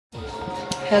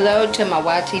Hello to my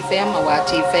YT fam,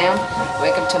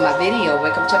 Welcome to my video,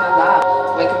 welcome to my live,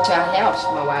 welcome to our house,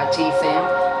 my YT fam.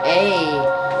 Hey,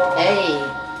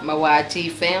 my YT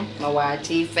fam,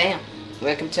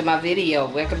 Welcome to my video,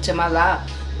 welcome to my live,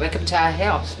 welcome to our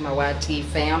house, my YT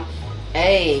fam.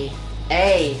 Hey.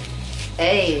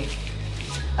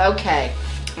 Okay,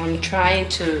 I'm trying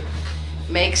to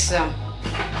make some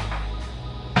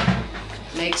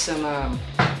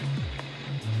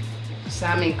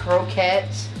salmon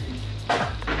croquettes.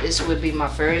 This would be my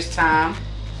first time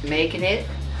making it,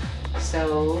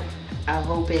 so I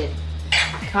hope it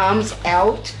comes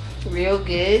out real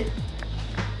good.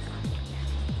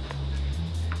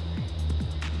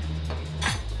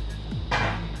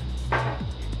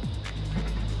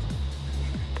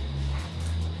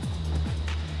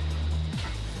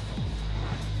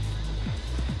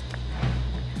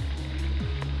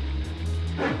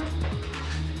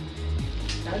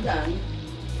 Done.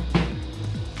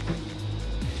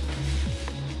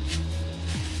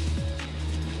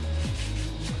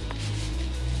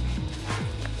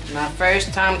 My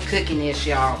first time cooking this,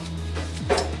 y'all.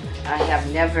 I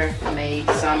have never made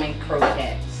salmon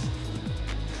croquettes.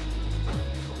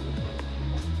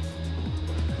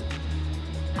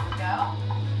 There we go.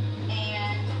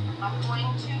 And I'm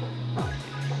going to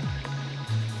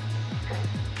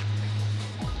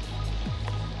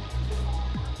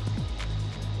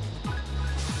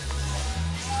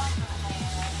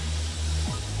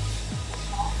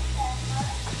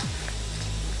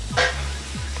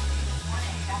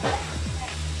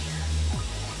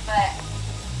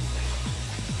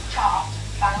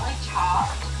finely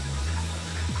chopped,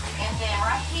 and then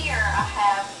right here I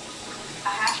have a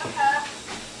half a cup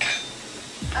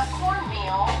of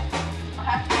cornmeal. I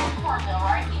have to put cornmeal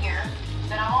right here,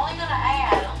 but I'm only going to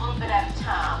add a little bit at a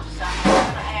time, so I'm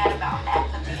going to add about half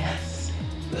of this.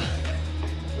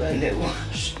 Run that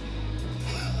wash.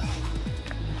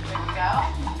 There we go.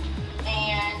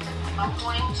 And I'm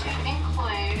going to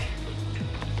include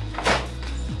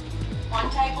 1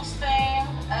 tablespoon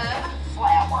of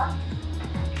flour.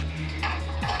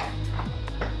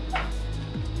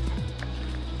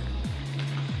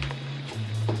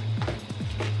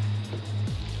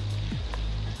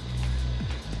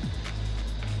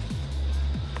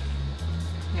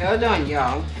 Hold on,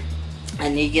 y'all. I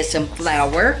need to get some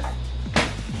flour.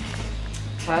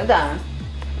 Hold on.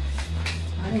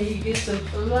 I need to get some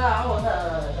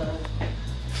flour.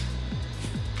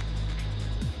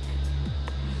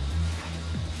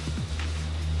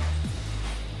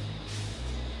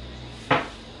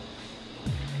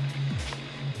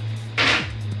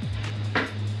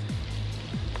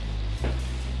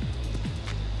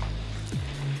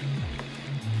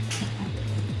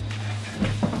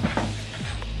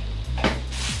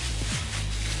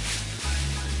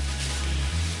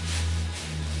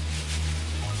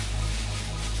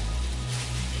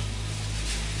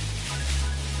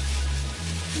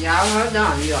 Y'all, hold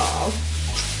on, y'all.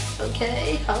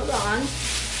 Okay, hold on.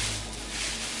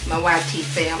 My YT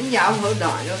fam, y'all, hold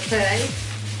on, okay?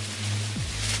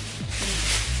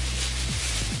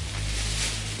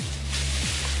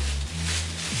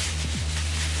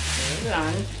 Hold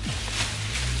on.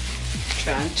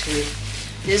 Trying to.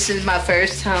 This is my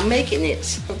first time making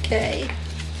it, okay?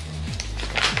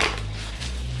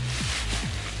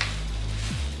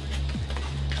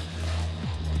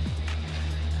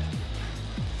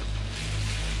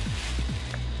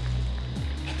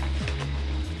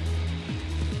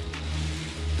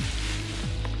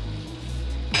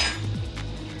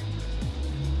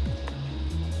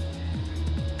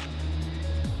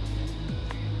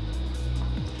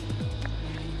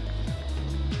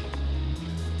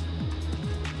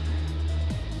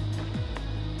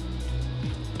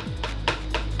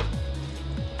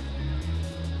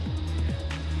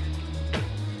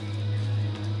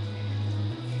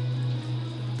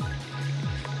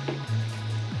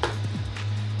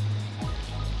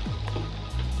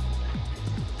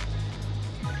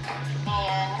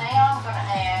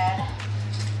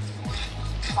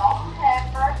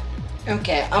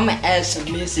 Okay, I'm gonna add some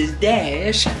Mrs.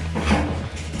 Dash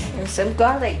and some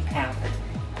garlic powder.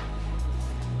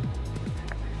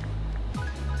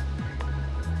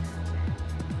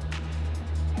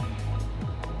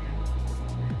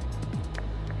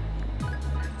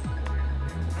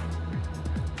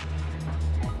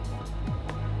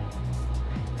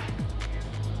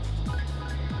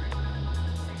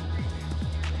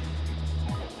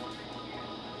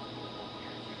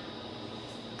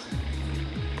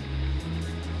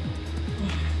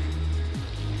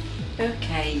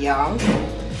 Okay, y'all.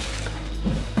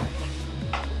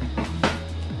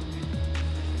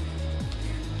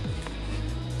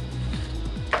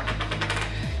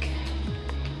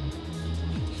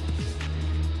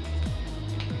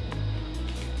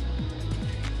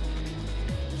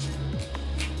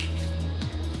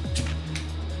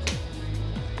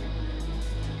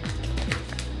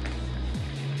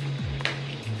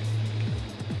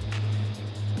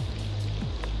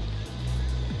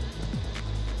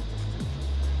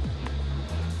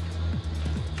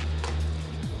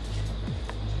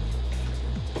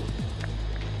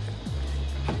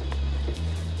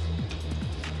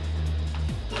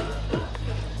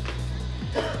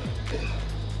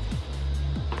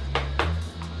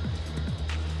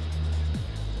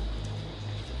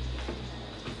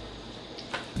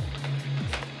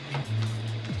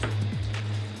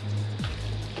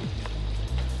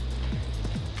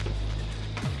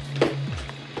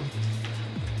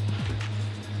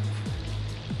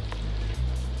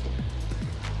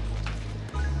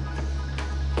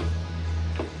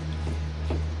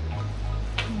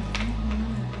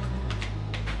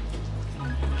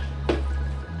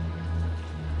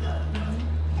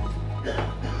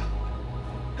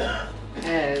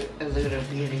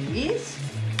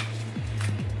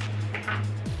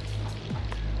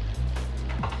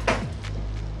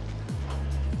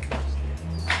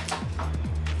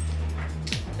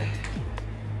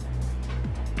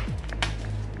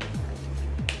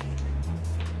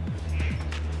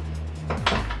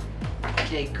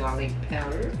 say garlic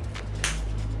powder.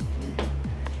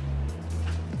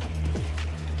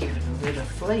 Give it a little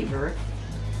flavor.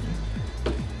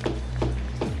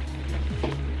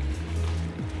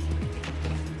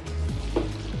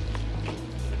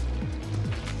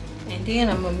 And then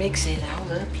I'm gonna mix it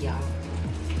all up, y'all.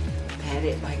 Pat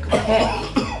it like a patty.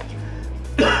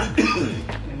 Let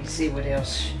me see what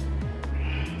else.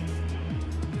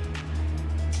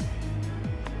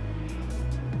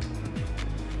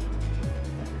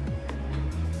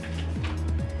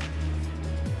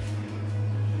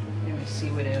 Let me see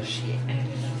what else she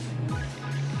added on.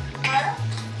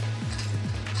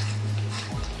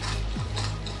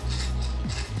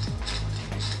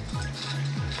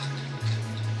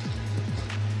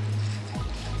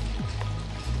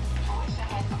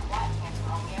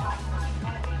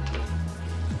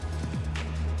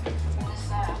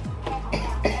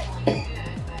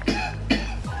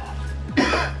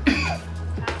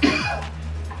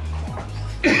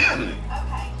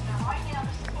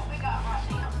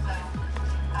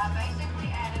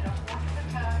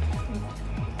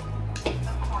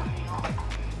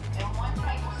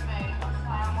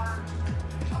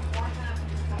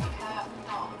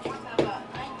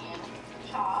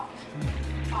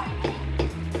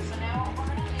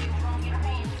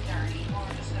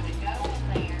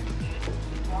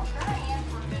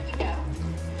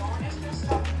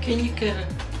 Can you cut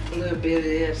a little bit of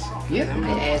this? Yeah. I'm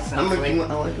gonna add some How much flavor. you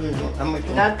want? How much you want? How much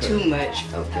you Not want? too much.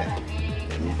 Okay.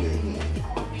 Let me get it.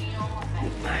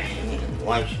 With my hand.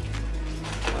 Watch this.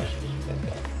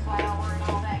 Flour and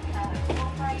all that kind of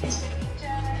incorporate into each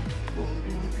other.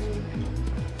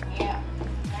 Yeah.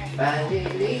 There you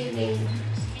go.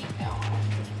 Just keep going.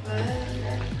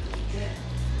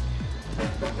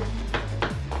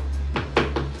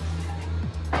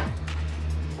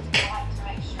 I like to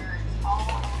make sure it's all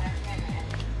on there good. And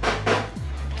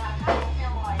I kind of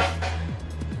feel like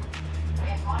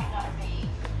it might not be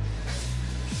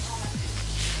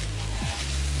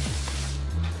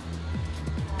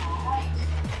right.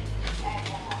 Add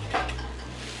one more thing.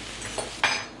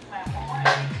 Add one more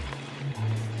thing.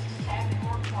 Just a tad bit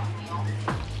more cornmeal.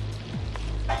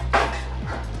 And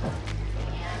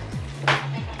I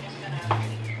think I'm just gonna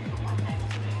put 1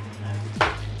 tablespoon of flour for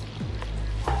now.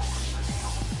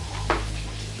 Salt.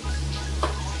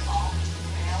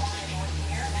 Now we're gonna go in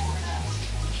here and we're gonna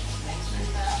mix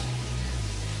this up.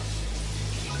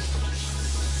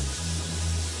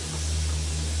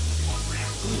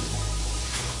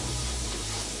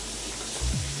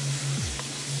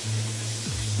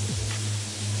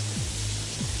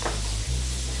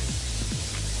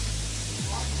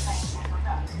 One thing I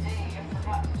forgot to do, I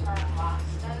forgot to turn my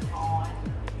stove on,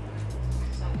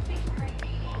 so to be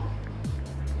preheating.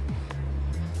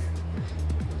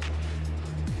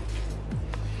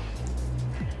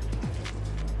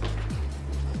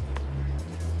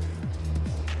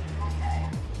 Okay.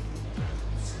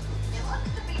 It looks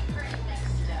to be pretty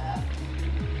mixed up.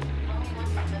 Let me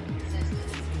look at the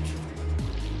consistency.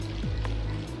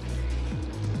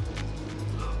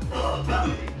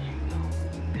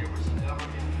 There was a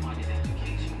government-funded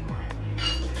education grant.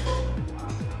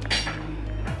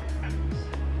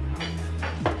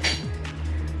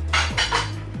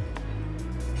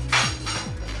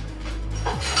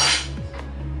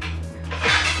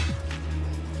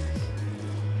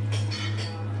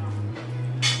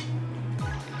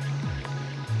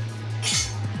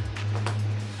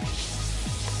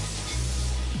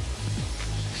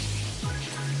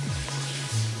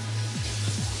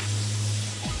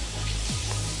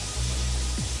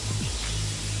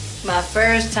 My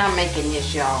first time making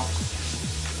this, y'all.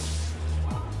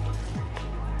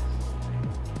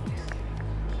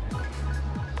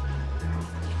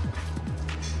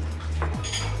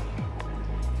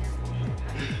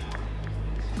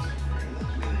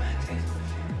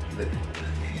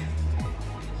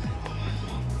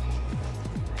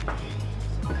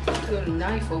 Got a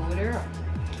knife over there.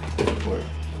 Where?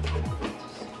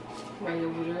 Right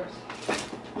over there.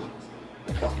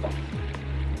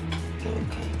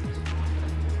 Okay.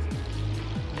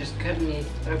 Just cutting it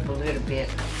up a little bit.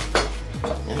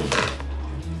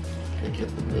 Catch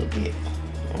up a little bit.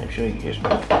 I'll show you just I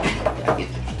get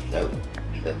the stove.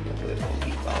 Stuff to put on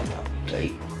keep all my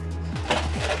tape.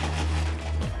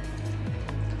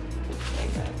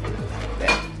 Like that. Put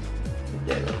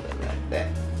that over like that.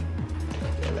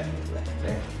 Put that like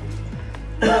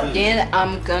that. Then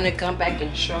I'm gonna come back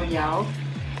and show y'all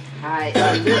how it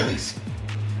looks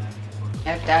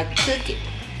after I cook it.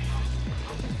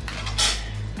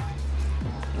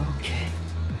 Okay.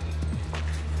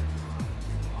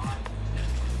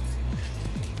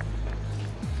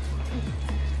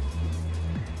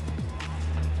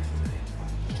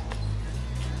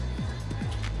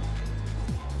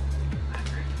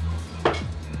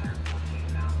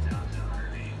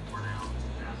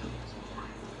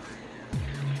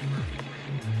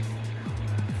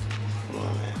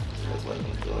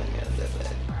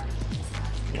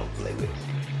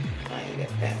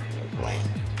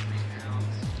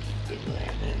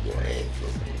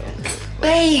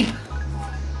 Babe,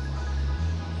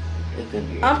 It could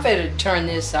be. I'm finna turn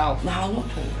this off. No, don't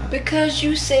turn it off. Because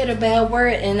you said a bad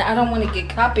word and I don't want to get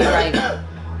copyrighted.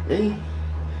 See?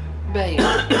 Babe,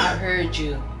 I heard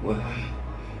you. Well,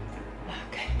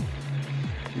 okay.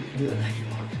 You do it like you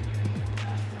want.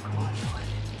 Come on,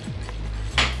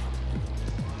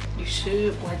 You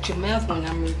should watch your mouth when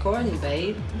I'm recording,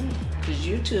 babe. Because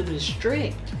YouTube is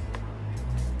strict.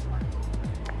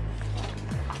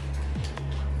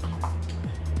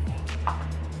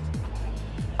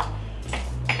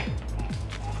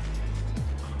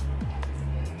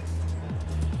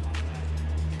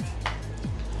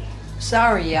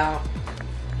 Sorry, y'all.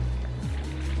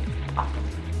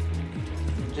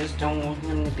 Just don't want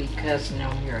him to be cussing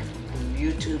on here.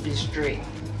 YouTube is strict.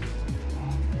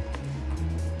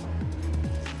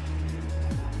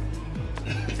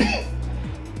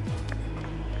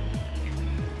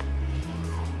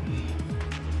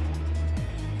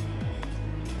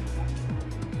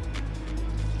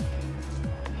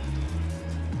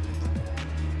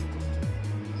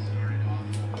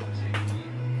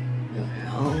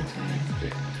 long time.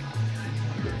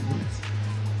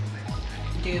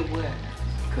 Did what?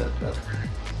 Cut up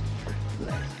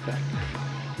black pepper.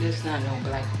 This not no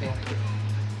black pepper.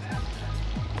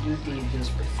 You did this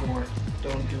before.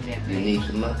 Don't do that, You babe. need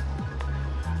some more?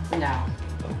 No.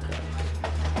 Okay.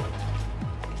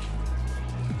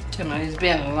 Tell me, it's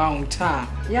been a long time.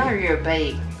 Y'all here,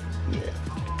 babe. Yeah.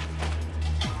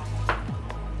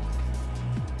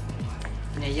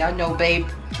 Now y'all know babe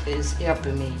is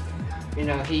helping me. You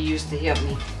know, he used to help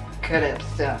me cut up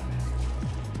stuff.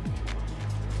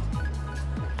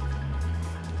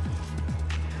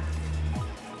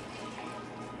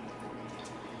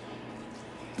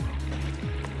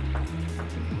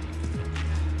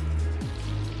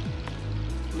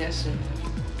 That's it.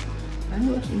 I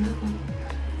know it's nothing.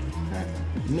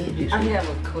 Midgets. I have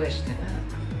a question.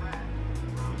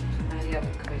 I have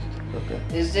a question.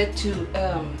 Okay. Is it too,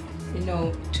 you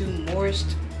know, too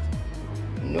moist?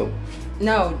 Nope.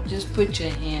 No, just put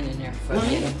your hand in there for No, I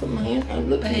me. ain't put my hand. I'm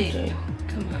looking at Babe, you.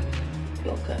 come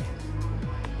on. Okay.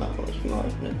 My voice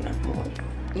noise, not moist.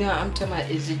 No, I'm talking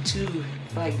about, is it too,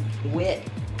 like, wet?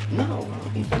 No,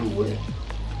 it's too wet.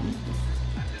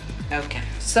 Okay.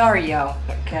 Sorry, y'all.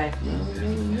 Okay.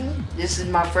 No. This is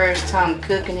my first time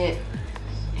cooking it,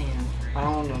 and I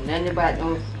don't know nothing about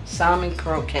no salmon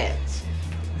croquettes.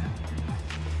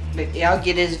 But y'all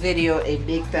give this video a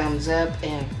big thumbs up,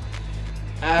 and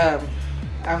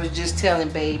I was just telling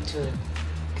Babe to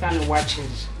kind of watch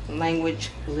his language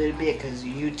a little bit because of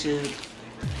YouTube.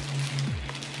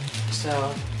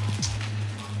 So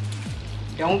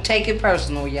don't take it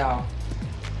personal, y'all.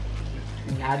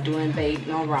 I'm not doing Babe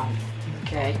no wrong,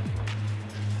 okay?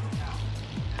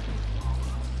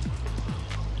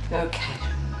 Okay,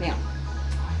 now.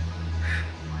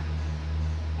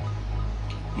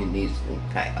 You need some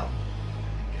cow.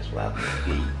 That's why I'm gonna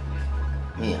give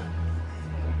you. Yeah.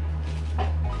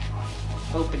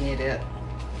 Open it up,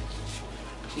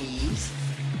 please.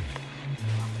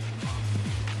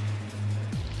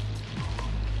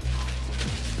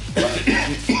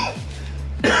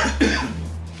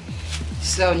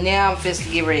 So now I'm just to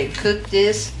get ready to cook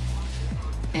this,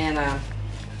 and I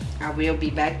will be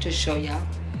back to show y'all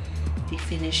the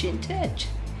finishing touch.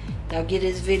 Now give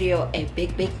this video a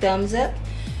big thumbs up,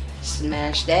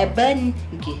 smash that button,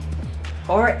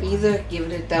 or either give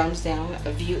it a thumbs down.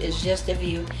 A view is just a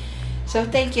view. So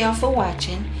thank y'all for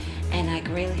watching, and I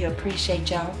greatly appreciate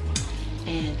y'all.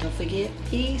 And don't forget,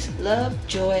 peace, love,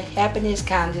 joy, happiness,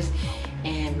 kindness,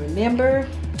 and remember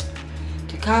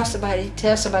to call somebody,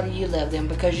 tell somebody you love them,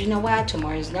 because you know why?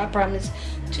 Tomorrow is not promised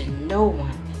to no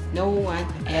one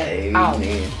at all.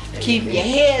 Keep your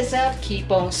heads up,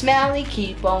 keep on smiling,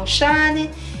 keep on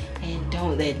shining, and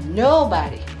don't let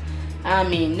nobody, I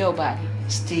mean nobody,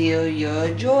 steal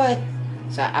your joy.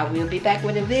 So I will be back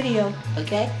with a video,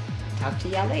 okay? Talk to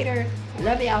y'all later.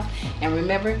 Love y'all. And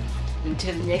remember,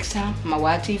 until the next time, my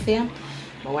YT fam,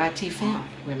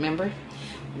 remember,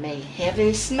 may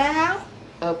heaven smile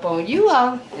up on you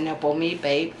all and up on me,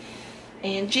 babe,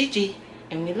 and Gigi.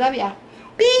 And we love y'all.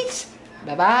 Peace.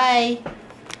 Bye-bye.